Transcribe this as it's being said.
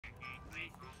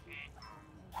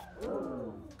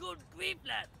B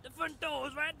flat. The front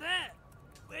door's right there.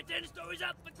 We're 10 stories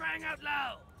up for crying out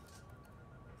loud.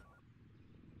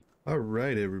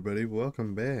 Alright everybody,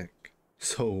 welcome back.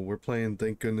 So, we're playing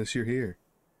Thank Goodness You're Here.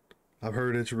 I've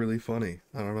heard it's really funny.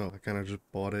 I don't know, I kind of just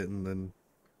bought it and then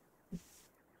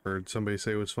heard somebody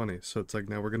say it was funny. So it's like,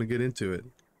 now we're gonna get into it.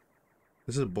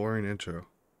 This is a boring intro.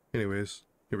 Anyways,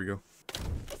 here we go.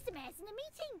 Mr. Mayor's in a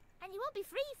meeting, and you won't be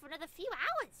free for another few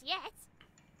hours yet.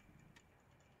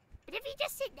 But if you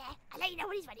just sit there, I'll let you know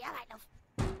when he's ready. All right, love.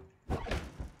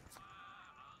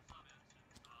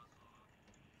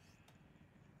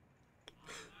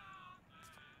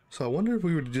 So I wonder if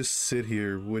we were to just sit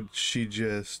here, would she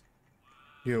just,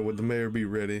 you know, would the mayor be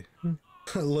ready?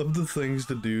 I love the things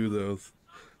to do though.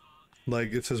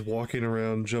 Like it says walking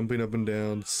around, jumping up and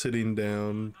down, sitting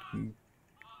down,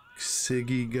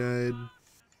 Siggy guide.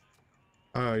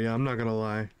 Oh yeah, I'm not gonna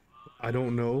lie. I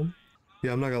don't know.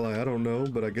 Yeah, I'm not gonna lie, I don't know,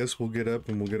 but I guess we'll get up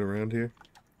and we'll get around here.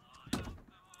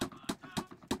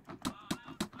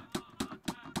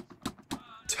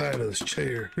 Tired of this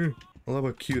chair. I love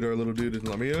how cute our little dude is.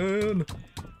 Let me in!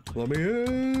 Let me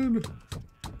in!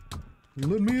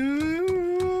 Let me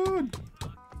in!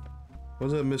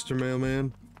 What's up, Mr.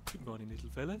 Mailman? Good morning, little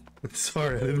fella.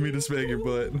 Sorry, I didn't mean to smack your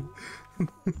butt.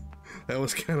 That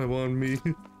was kind of on me.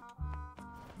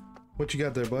 What you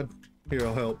got there, bud? Here,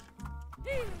 I'll help.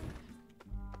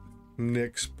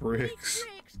 Nick's bricks.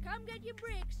 Bricks, come get your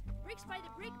bricks. Bricks by the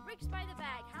brick, bricks by the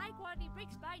bag. High quality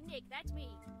bricks by Nick, that's me.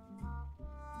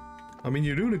 I mean,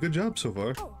 you're doing a good job so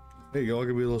far. Oh. There you go, I'll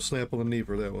give you a little snap on the knee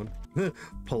for that one.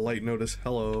 Polite notice,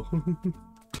 hello.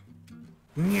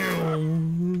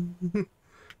 Don't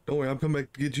worry, I'm coming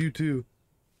back to get you too.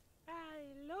 I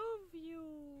love you.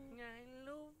 I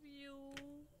love you.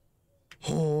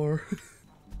 Whore.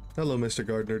 Hello, Mr.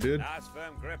 Gardner, dude. Nice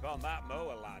firm grip on that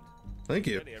mower, lad. Thank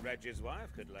you. Lydia Reggie's wife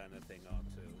could learn a thing or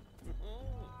two.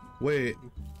 Wait.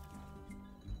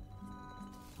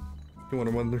 You want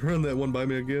to run that one by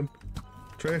me again?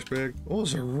 Trash bag. Oh,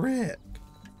 it's a rat.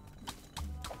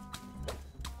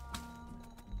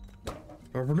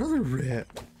 Or another rat.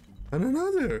 And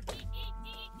another.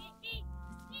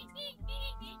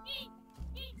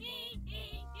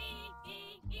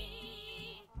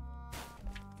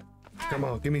 Come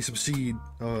on, give me some seed.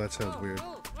 Oh, that sounds weird.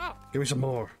 Give me some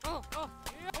more.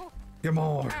 Get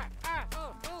more.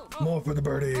 More for the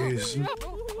birdies.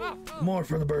 More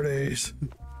for the birdies.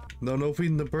 No, no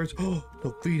feeding the birds. Oh,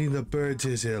 no feeding the birds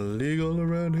is illegal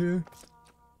around here.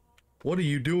 What are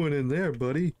you doing in there,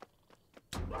 buddy?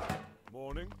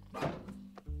 Morning.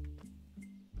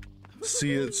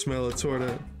 See it, smell it,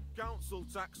 sorta. Council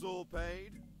tax all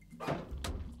paid.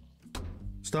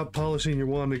 Stop polishing your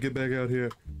wand and get back out here.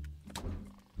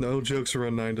 No jokes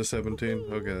around 9 to 17.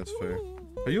 Okay, that's fair.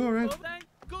 Are you alright? Well, thank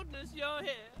goodness you're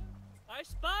here. I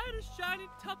spied a shiny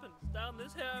tuppence down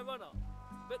this here runoff.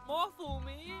 But more fool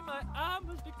me, my arm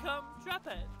has become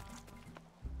trapeze.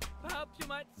 Perhaps you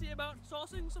might see about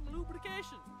sourcing some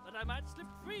lubrication, that I might slip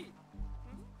free.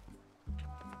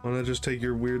 Why not just take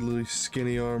your weirdly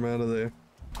skinny arm out of there?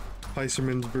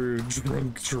 Heiserman's brew,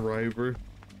 drunk driver.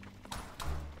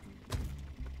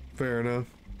 Fair enough.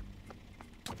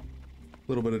 A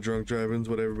little bit of drunk driving's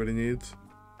what everybody needs.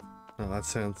 Oh, that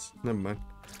sounds... Never mind.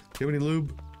 You have any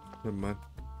lube? Never mind.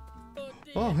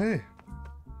 Oh, hey!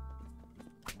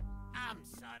 I'm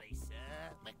sorry,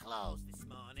 sir. We're closed this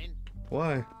morning.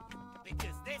 Why?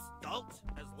 Because this dolt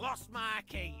has lost my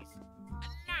keys.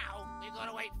 And now we've got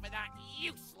to wait for that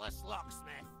useless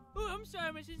locksmith. Oh, I'm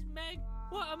sorry, Mrs. Meg.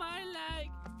 What am I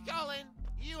like? Colin,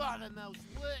 you are the most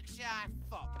work-shy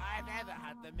fop I've ever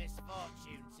had the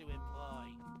misfortune to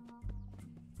employ.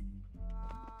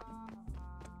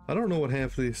 I don't know what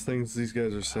half of these things these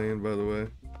guys are saying, by the way.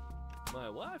 My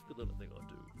wife could learn a thing or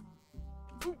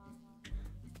two.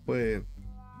 Wait.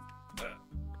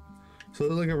 So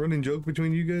there's like a running joke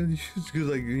between you guys? Because,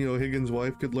 like, you know, Higgins'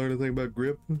 wife could learn a thing about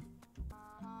grip?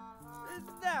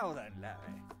 Now then,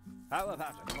 Larry. How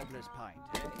about a cobbler's pint,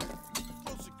 eh?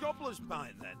 What's a cobbler's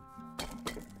pint then?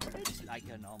 It's like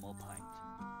a normal pint.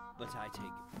 But I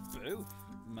take both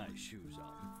my shoes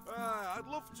off. I'd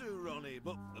love to, Ronnie,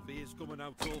 but the beer's coming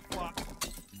out all flat.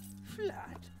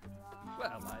 Flat?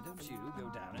 Well, why don't you go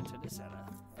down into the cellar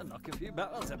and knock a few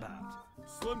barrels about?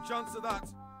 Slim chance of that.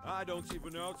 I don't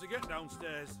even know how to get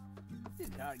downstairs. You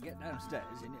can't get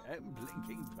downstairs in your own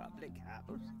blinking public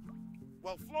house.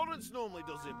 Well, Florence normally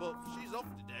does it, but she's off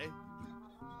today.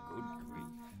 Good grief.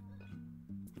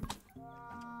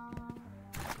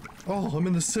 Oh, I'm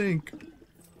in the sink!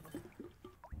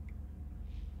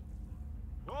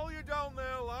 While you're down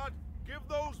there, lad, give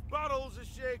those barrels a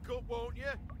shake up, won't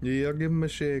you? Yeah, I'll give him a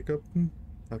shake up.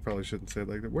 I probably shouldn't say it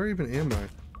like that. Where even am I?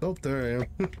 Oh, there I am.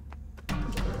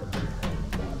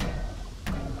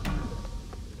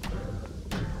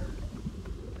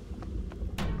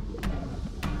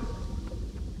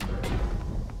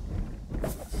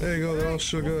 There you go, they're all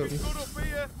shook up.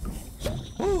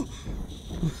 Oh!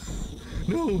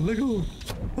 No, let go!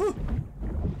 Oh!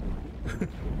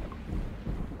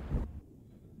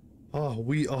 Oh,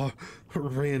 we are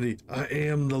Randy. I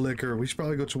am the liquor. We should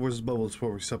probably go towards the bubbles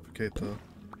before we suffocate, though.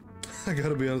 I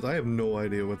gotta be honest, I have no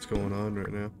idea what's going on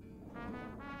right now.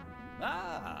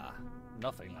 Ah,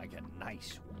 nothing like a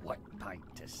nice white pint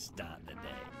to start the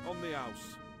day. On the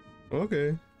house.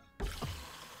 Okay.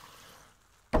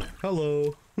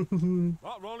 Hello.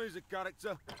 That Ronnie's a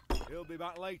character. He'll be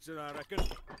back later, I reckon.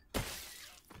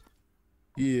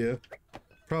 Yeah,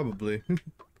 probably.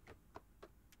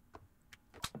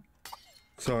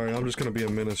 Sorry, I'm just gonna be a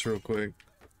menace real quick.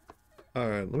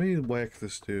 Alright, let me whack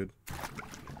this dude.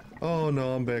 Oh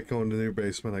no, I'm back going to your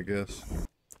basement, I guess.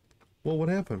 Well, what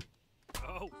happened?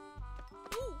 Oh.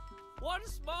 Ooh, one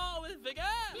small with vigor.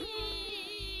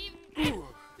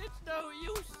 It's no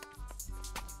use.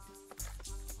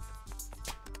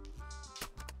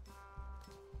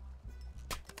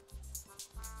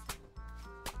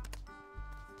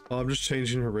 Oh, I'm just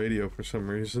changing her radio for some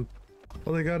reason.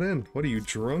 Oh, they got in. What are you,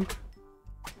 drunk?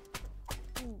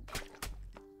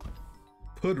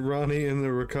 Put Ronnie in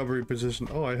the recovery position.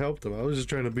 Oh, I helped him. I was just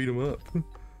trying to beat him up.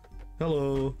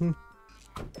 Hello.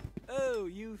 Oh,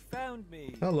 you found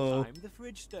me. Hello. I'm the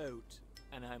fridge stoat,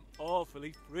 and I'm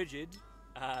awfully frigid.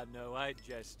 Ah, no, I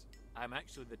jest. I'm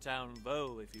actually the town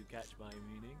beau, if you catch my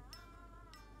meaning.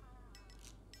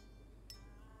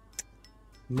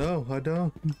 No, I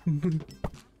don't.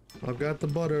 I've got the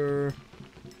butter.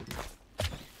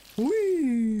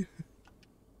 Whee!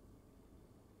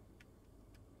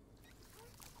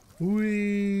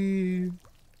 Whee!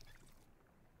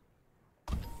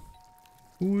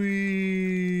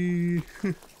 Whee!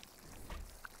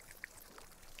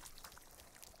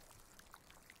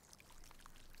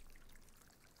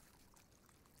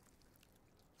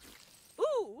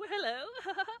 Ooh, hello.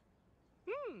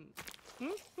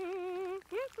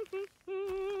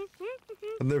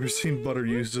 I've never seen butter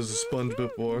used as a sponge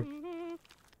before.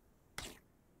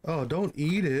 Oh, don't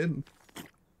eat it.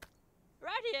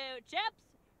 Rightio, chaps.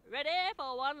 Ready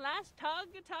for one last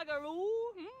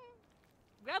tug-a-roo?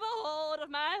 Grab a hold of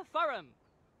my forum.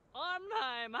 On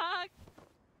my mark.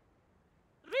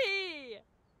 3,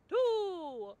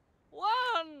 2, 1.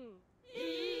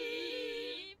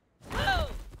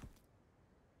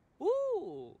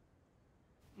 Oh!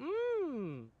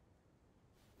 Ooh.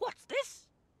 What's this?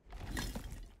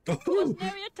 'Twas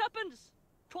nary a tuppence.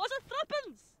 'Twas a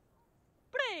threepence.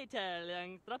 Pray tell,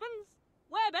 young threepence,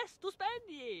 where best to spend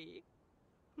ye?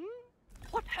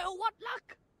 What ho, what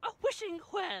luck? A wishing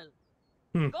well.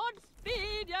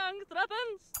 Godspeed, young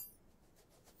threepence.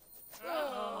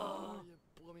 Oh, you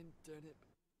blooming turnip.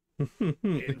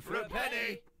 In for a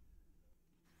penny.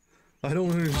 I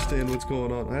don't understand what's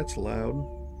going on. That's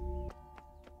loud.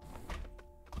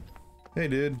 Hey,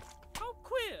 dude. How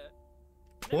queer.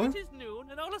 What? Now it is noon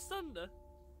and all asunder.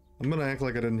 I'm gonna act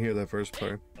like I didn't hear that first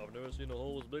part. I've never seen a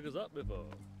hole as big as that before.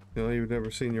 You know, you've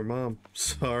never seen your mom.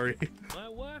 Sorry. My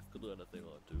wife could learn a thing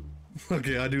or two.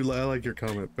 Okay, I like your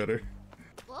comment better.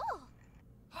 Whoa.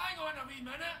 Hang on a wee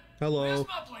minute. Hello. Where's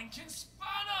my blinking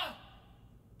spanner?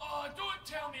 Oh, don't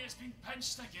tell me it's been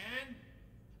pinched again.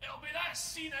 It'll be that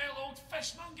senile old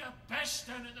fishmonger Bish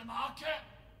down at the market.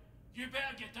 You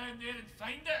better get down there and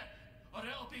find it, or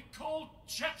it'll be cold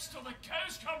chips till the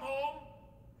cows come home.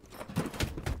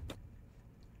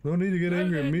 No need to get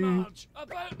angry at Now then, me. Marge,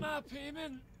 about my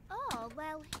payment. Oh,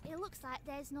 well, it looks like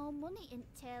there's no money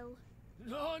until...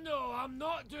 No, I'm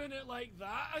not doing it like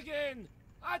that again.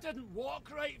 I didn't walk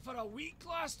right for a week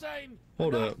last time.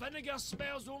 Hold and up. that vinegar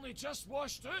smell's only just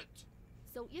washed out.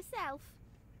 Suit yourself.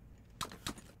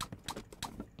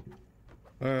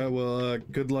 Alright, well,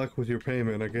 good luck with your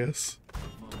payment, I guess.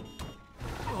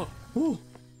 Oh, Ooh.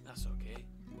 that's okay.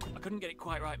 I couldn't get it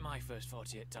quite right my first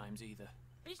 48 times either.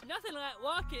 It's nothing like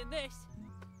walking this.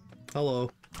 Hello.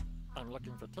 I'm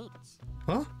looking for tits.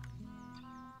 Huh?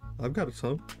 I've got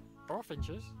some.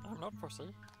 Orphanages. I'm not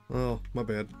pussy. Oh, my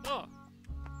bad. Oh.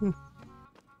 Thank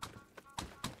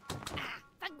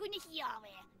goodness you're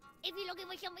here. If you're looking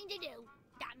for something to do,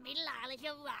 that middle aisle is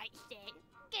your right stick.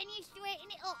 Can you straighten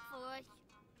it up for us?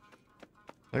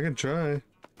 I can try.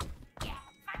 Yeah,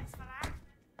 thanks for that.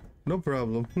 No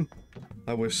problem.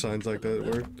 I wish signs like that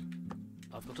worked.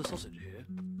 I've got a sausage here.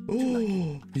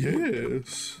 Oh,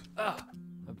 yes. Ah,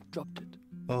 I've dropped it.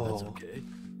 Oh. That's okay.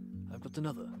 I've got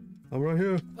another. I'm right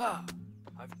here. Ah,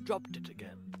 I've dropped it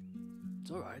again.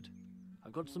 It's alright.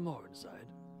 I've got some more inside.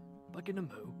 Back in a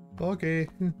mo. Okay.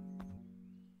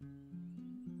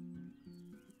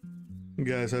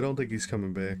 Guys, I don't think he's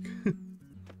coming back.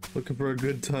 Looking for a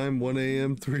good time, 1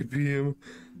 a.m., 3 p.m.,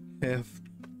 half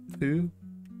 2,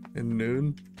 and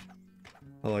noon.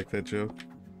 I like that joke.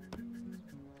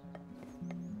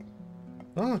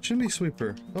 Ah, chimney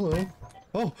sweeper. Hello.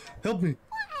 Oh, help me.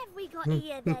 What have we got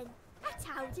here then? A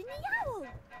toad and the owl.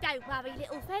 Don't worry,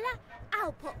 little fella.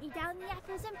 I'll pop you down the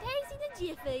apples and pears in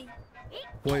a jiffy.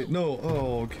 Wait, no.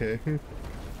 Oh, okay.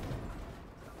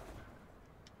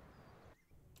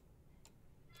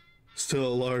 Still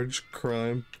a large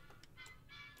crime.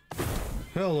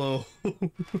 Hello.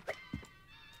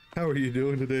 How are you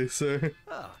doing today, sir?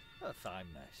 Ah, a fine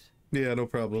mess. Yeah, no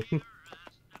problem.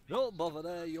 Don't bother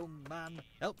there, young man.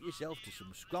 Help yourself to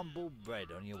some scrambled bread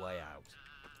on your way out.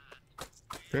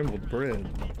 Scrambled bread.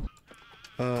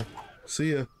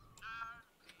 See ya.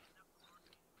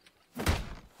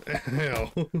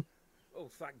 Hell. Oh,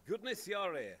 thank goodness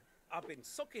you're here. I've been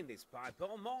sucking this pipe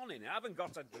all morning. I haven't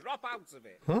got a drop out of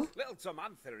it. Huh? Little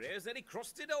Tomantha here has nearly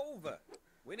crusted over.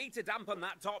 We need to dampen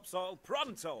that topsoil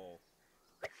pronto.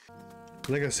 I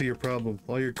think I see your problem.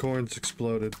 All your corn's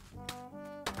exploded.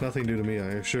 Nothing new to me, I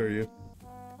assure you.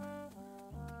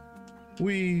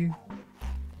 Whee!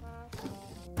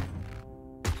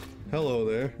 Hello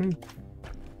there.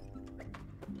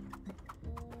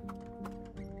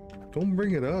 Don't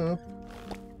bring it up.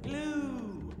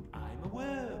 Hello, I'm a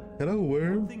worm. Hello,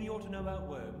 worm. One thing you ought to know about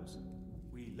worms,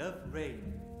 we love rain.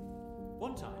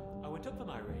 One time, I went up for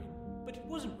my rain, but it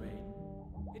wasn't rain.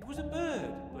 It was a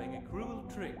bird playing a cruel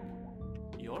trick.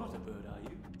 You're not a bird, are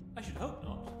you? I should hope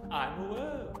not. I'm a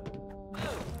worm.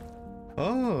 Oh.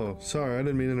 Oh, sorry, I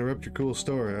didn't mean to interrupt your cool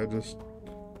story. I just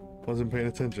wasn't paying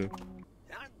attention.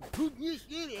 Thank goodness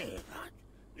you're here, lad.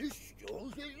 This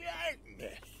store's a right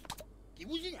mess. Give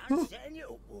us an hand setting it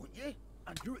up, won't you?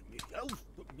 I'd do it myself,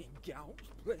 but me gout's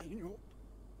playing up.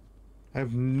 I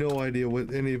have no idea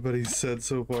what anybody said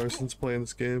so far since playing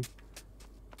this game.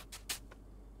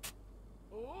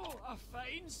 Oh, a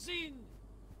fine scene.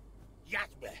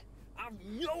 Jasper, I've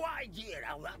no idea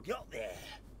how that got there.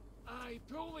 Aye,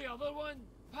 pull the other one.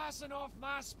 Passing off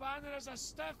my spanner as a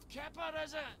stiff kipper,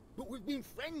 is it? But we've been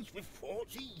friends for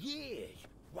 40 years.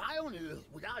 Why on earth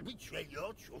would I betray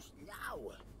your trust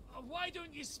now? Why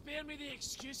don't you spare me the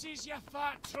excuses, you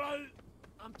fat trout?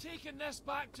 I'm taking this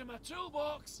back to my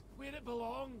toolbox, where it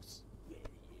belongs.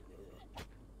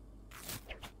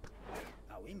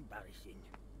 How embarrassing.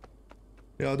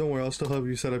 Yeah, don't worry, I'll still help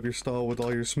you set up your stall with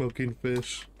all your smoking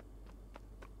fish.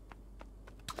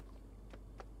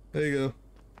 There you go.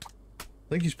 I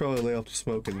think he's probably lay off the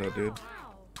smoking though, dude.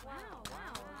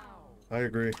 I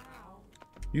agree.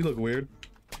 You look weird.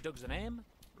 Doug's the name,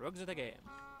 rugs are the game.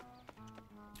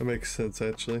 That makes sense,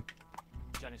 actually.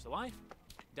 Janice the wife,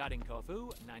 died in Corfu,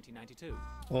 1992.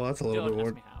 Oh, that's a little Don't bit ask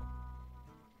weird. me how.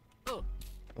 Oh,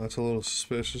 That's a little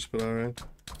suspicious, but alright.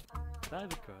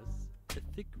 5 across, a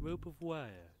thick rope of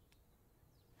wire.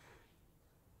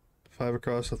 5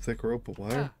 across a thick rope of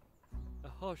wire. A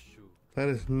horseshoe. That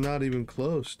is not even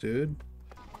close, dude.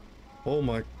 Oh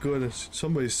my goodness,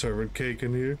 somebody's serving cake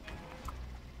in here.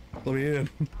 Let me in.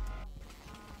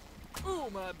 Oh,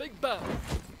 my big bag.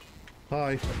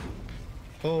 Hi.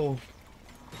 Oh.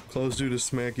 Closed due to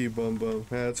smacky bum bum.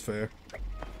 That's fair.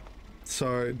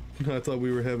 Sorry, I thought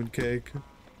we were having cake.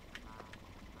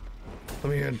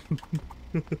 Let me in.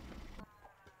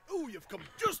 Oh, you've come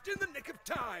just in the nick of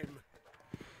time.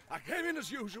 I came in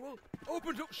as usual,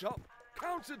 opened up shop,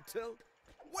 counted till,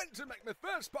 went to make my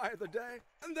first pie of the day,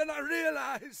 and then I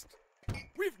realised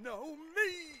we've no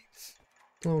meat.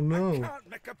 Oh no. I can't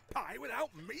make a pie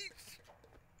without meat.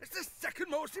 It's the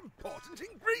second most important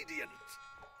ingredient.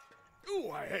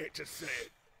 Oh, I hate to say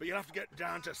it, but you'll have to get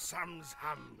down to Sam's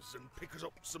Hams and pick us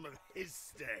up some of his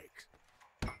steaks.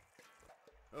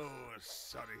 Oh, a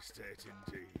sorry state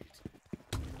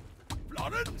indeed.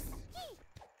 Florence!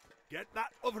 Get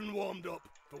that oven warmed up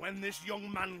for when this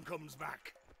young man comes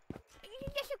back.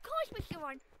 Yes, of course, Mr.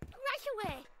 Ron. Right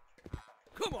away.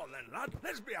 Come on then, lad.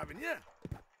 Let's be having you.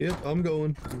 Yep, I'm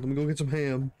going. Let me go get some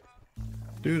ham.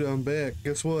 Dude, I'm back.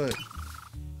 Guess what?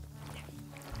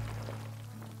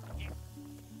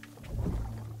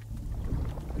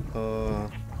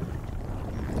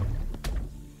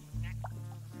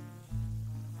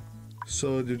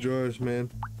 So the drawers,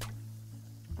 man.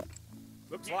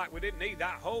 Looks like we didn't need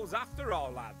that hose after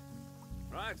all, lad.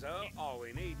 Right, so all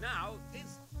we need now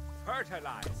is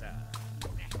fertilizer.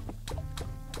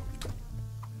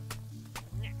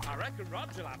 I reckon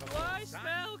Roger'll have a Do I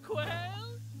smell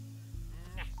quail?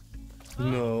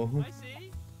 No. I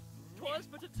see.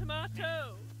 $2 for the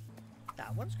tomato.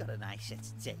 That one's got a nice set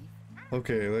of teeth.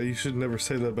 Okay, well, you should never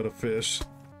say that about a fish.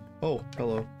 Oh,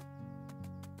 hello.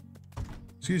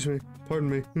 Excuse me. Pardon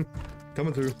me.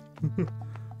 Coming through.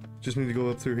 Just need to go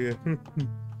up through here.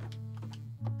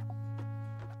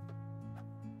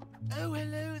 Oh,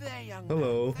 hello there, young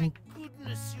Hello. man. Thank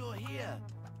goodness you're here.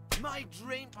 My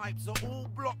drain pipes are all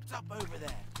blocked up over there,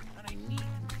 and I need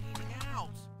them cleaning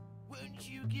out. Won't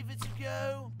you give it a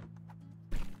go?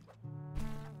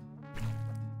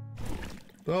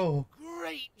 Oh.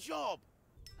 Great job.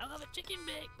 I'll have a chicken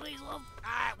bake, please, love.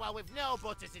 Well, with no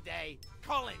butter today,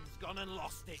 Colin's gone and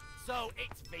lost it, so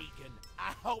it's vegan.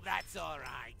 I hope that's all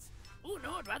right. Oh,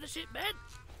 no, I'd rather shit bed.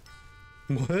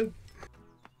 What?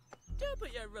 Don't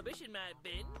put your rubbish in my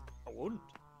bin. I wouldn't.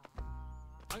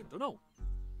 I don't know.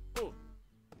 Oh.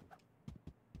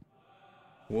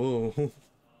 Whoa.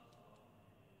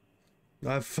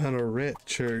 I found a rat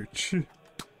church.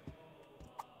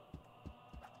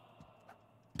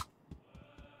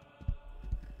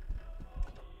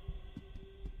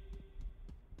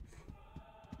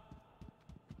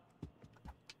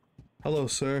 Hello,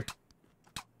 sir.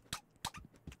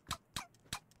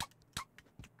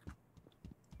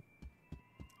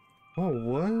 Oh,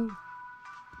 what?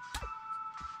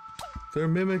 They're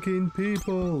mimicking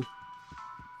people.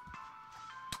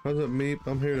 How's up, Meep?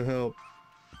 I'm here to help.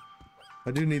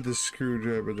 I do need this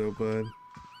screwdriver, though, bud.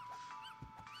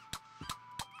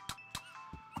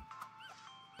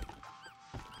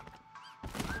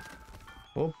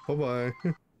 Oh, bye-bye.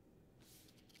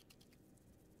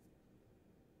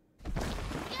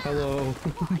 Hello.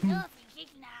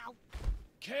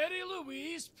 Carrie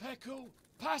Louise Pickle,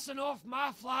 passing off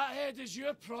my flathead as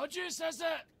your produce, is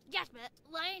it? Jasper,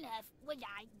 why on earth would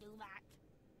I do that?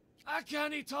 I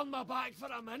can't turn my back for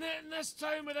a minute in this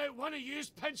town without one of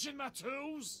yous pinching my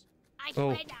tools. I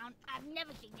swear down, I've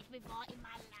never seen this before in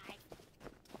my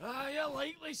life. A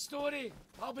likely story.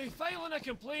 I'll be filing a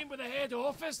complaint with the head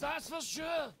office, that's for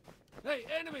sure. Right,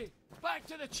 anyway, back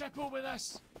to the chipple with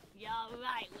this. You're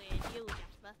right with you,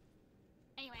 Jasper.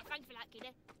 Anyway, thanks for that, kiddo.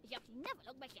 The shops never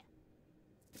look better.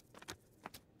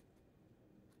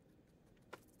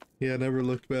 Yeah, never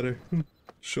looked better.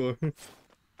 Sure.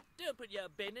 Don't put your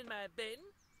bin in my bin.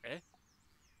 Eh?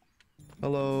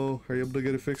 Hello, are you able to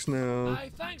get it fixed now?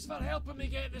 Aye, thanks for helping me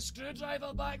get the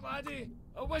screwdriver back, laddie.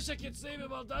 I wish I could say we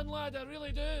were done, lad, I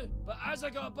really do. But as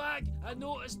I got back, I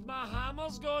noticed my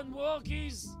hammer's gone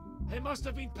walkies. He must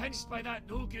have been pinched by that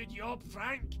no-good yob,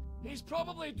 Frank. He's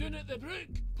probably down at the brook,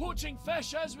 poaching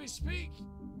fish as we speak.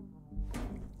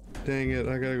 Dang it,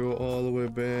 I gotta go all the way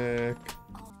back.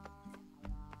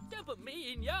 Don't put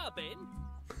me in your bin.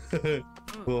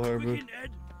 Will Harper. Quick and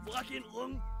Ed, black and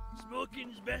lung,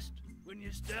 smoking's best when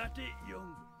you start it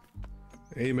young.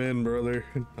 Amen, brother.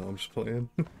 No, I'm just playing.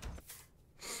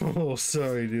 Oh,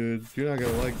 sorry, dude. You're not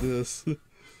gonna like this.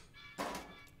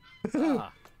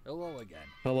 Hello again.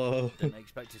 Hello. Didn't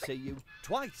expect to see you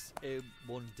twice in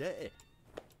one day.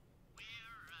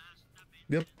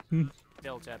 Yep.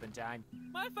 Still turpentine.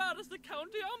 My father's the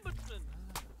county ombudsman.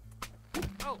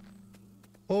 Oh.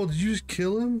 Oh, did you just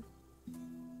kill him?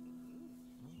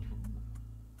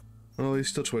 Oh, he's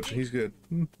still twitching. He's good.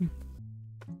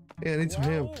 Yeah, I need some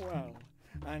ham. Well,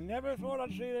 I never thought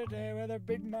I'd see the day where the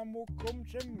big man will come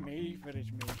to me for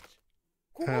his meat.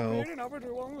 Come How? up here and have a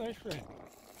do on this then.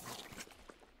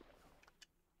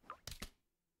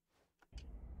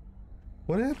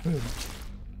 What happened?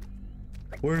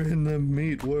 We're in the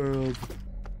meat world.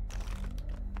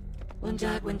 One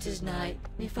dark winter's night,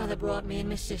 my father brought me and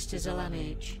my sisters a lamb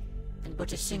each, and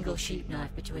but a single sheep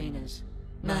knife between us.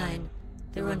 Mine,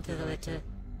 they run to the litter,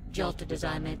 jolted as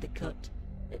I made the cut.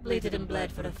 It bleeded and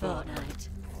bled for a fortnight,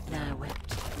 and I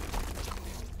wept.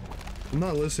 I'm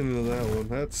not listening to that one.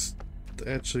 That's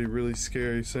actually really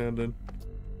scary sounding.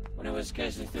 When I was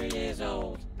scarcely 3 years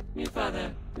old, my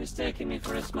father, mistaking me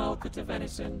for a small cut of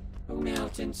venison, hung me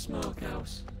out in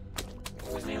smokehouse.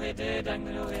 It was nearly a day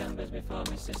dangling over the embers before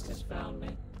my sisters found me.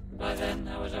 By then,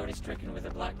 I was already stricken with a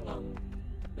black lung.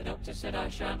 The doctor said I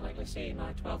shan't likely see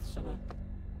my 12th summer,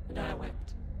 and I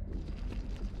wept.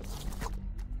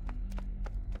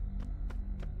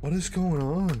 What is going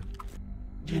on?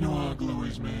 Do you know how glue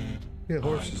is made? Yeah,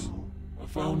 horses. I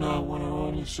found out when I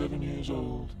was only 7 years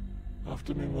old,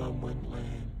 after my mum went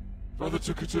lame. Father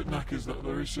took her to Knackers that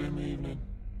very same evening,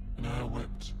 and I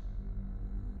wept.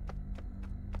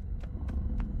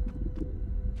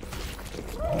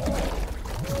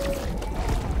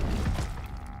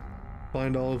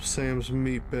 Find all of Sam's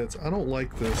meat bits. I don't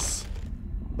like this.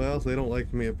 Well, they don't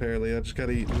like me apparently. I just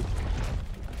gotta eat them.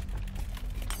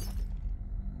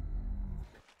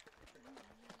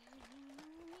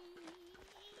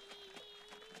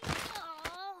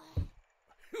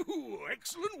 Ooh,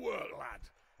 excellent work, lad.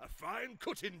 A fine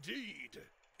cut indeed.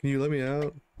 Can you let me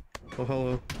out? Oh,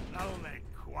 hello. That'll make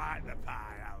quite the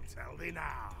pie, I'll tell thee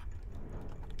now.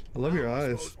 I love your I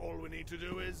eyes. suppose all we need to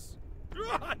do is...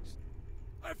 Right!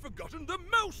 I've forgotten the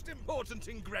most important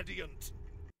ingredient.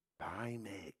 Pie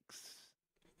mix.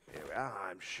 Here we are.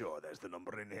 I'm sure there's the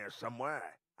number in here somewhere.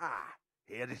 Ah,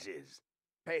 here it is.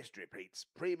 Pastry Pete's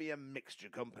Premium Mixture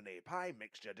Company. Pie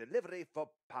mixture delivery for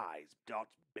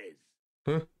pies.biz.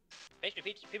 Huh? Pastry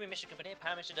Pete's Premium Mixture Company.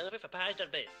 Pie mixture delivery for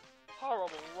pies.biz.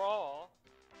 Horrible raw.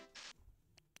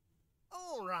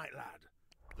 All right, lad.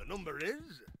 The number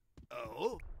is...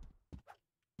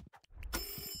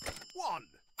 1,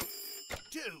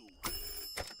 2,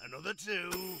 another 2,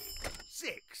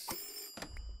 6.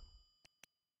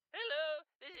 Hello,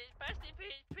 this is Pasty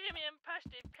Pete's Premium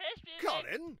Pasty Pastry.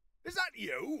 Colin, is that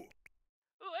you?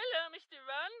 Oh, hello, Mr.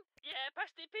 Ron. Yeah,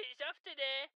 Pasty Pete's off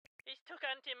today. He's took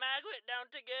Auntie Margaret down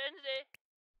to Guernsey.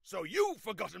 So you've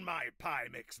forgotten my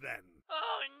pie mix then?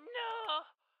 Oh, no.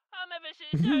 I'm ever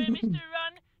so sorry, Mr.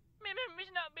 Ron. My memory's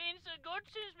not been so good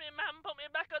since my mum put me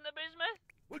back on the bismuth.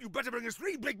 Well, you better bring us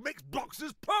 3 big mixed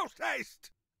boxes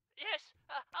post-haste. Yes,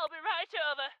 I'll be right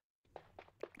over.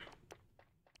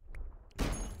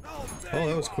 Oh,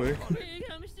 that was quick. Here you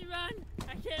go, Mr. Ron.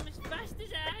 I came as fast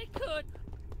as I could.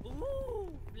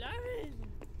 Ooh, Lauren.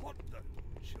 What the...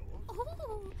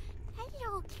 Oh,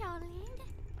 hello, Colin.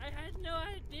 I had no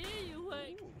idea you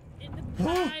worked in the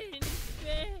pie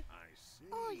industry. I see.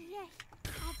 Oh, yes.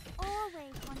 I've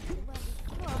always wanted to work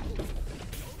with crumbs.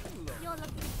 You're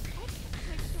looking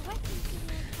extra sweaty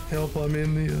today, Colin. Help, I'm in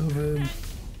the oven.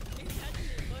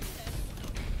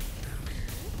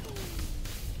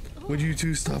 Would you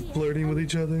two stop flirting with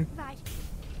each other? Right.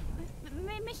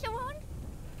 Mr. Ron?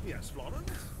 Yes,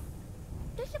 Florence?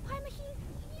 Does the pie machine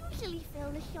usually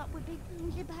fill the shop with big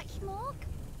plumes of black smoke?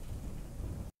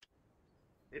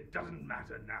 It doesn't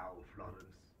matter now, Florence.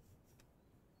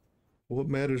 What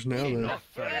matters now then? Not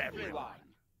for everyone.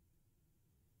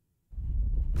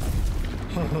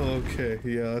 Okay,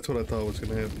 yeah, that's what I thought was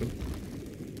gonna happen.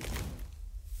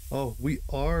 Oh, we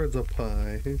are the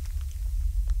pie.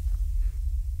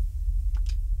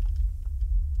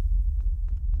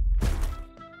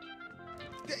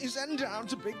 Get you sent down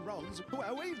to Big Ron's,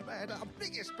 where we've made our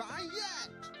biggest pie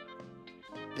yet.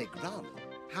 Big Ron,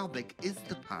 how big is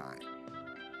the pie?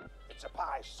 It's a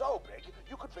pie so big,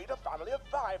 you could feed a family of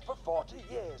 5 for 40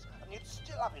 years, and you'd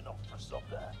still have enough for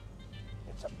supper.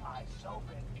 It's a pie so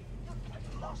big, you'd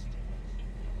get lost in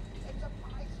it. It's a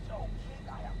pie so big,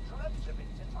 I have dreamt of it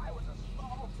since I was a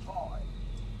small boy.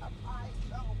 A pie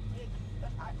so big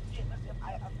that I feel as if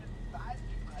I have been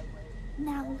finding my way.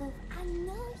 Now, love, I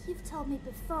know you've told me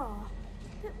before,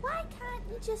 but why can't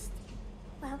you just,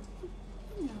 well,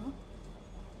 you know,